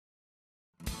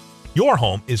Your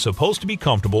home is supposed to be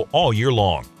comfortable all year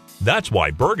long. That's why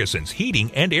Burgeson's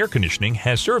Heating and Air Conditioning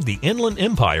has served the Inland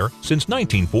Empire since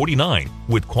 1949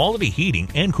 with quality heating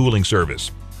and cooling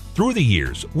service. Through the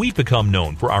years, we've become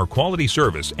known for our quality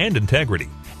service and integrity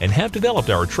and have developed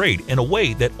our trade in a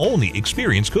way that only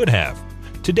experience could have.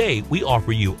 Today, we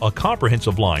offer you a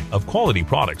comprehensive line of quality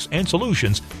products and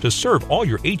solutions to serve all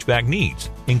your HVAC needs,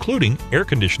 including air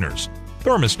conditioners,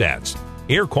 thermostats,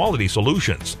 air quality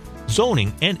solutions,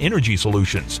 zoning and energy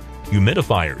solutions,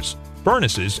 humidifiers,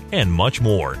 furnaces, and much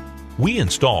more. We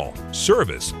install,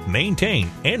 service, maintain,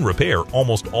 and repair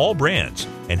almost all brands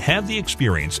and have the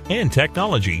experience and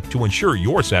technology to ensure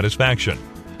your satisfaction.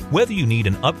 Whether you need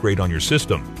an upgrade on your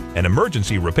system, an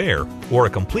emergency repair, or a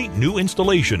complete new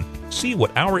installation, see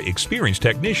what our experienced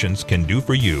technicians can do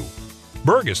for you.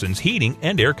 Burgeson's Heating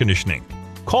and Air Conditioning.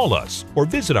 Call us or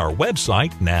visit our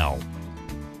website now.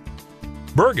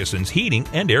 Burgeson's Heating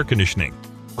and Air Conditioning.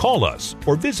 Call us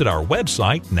or visit our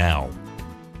website now.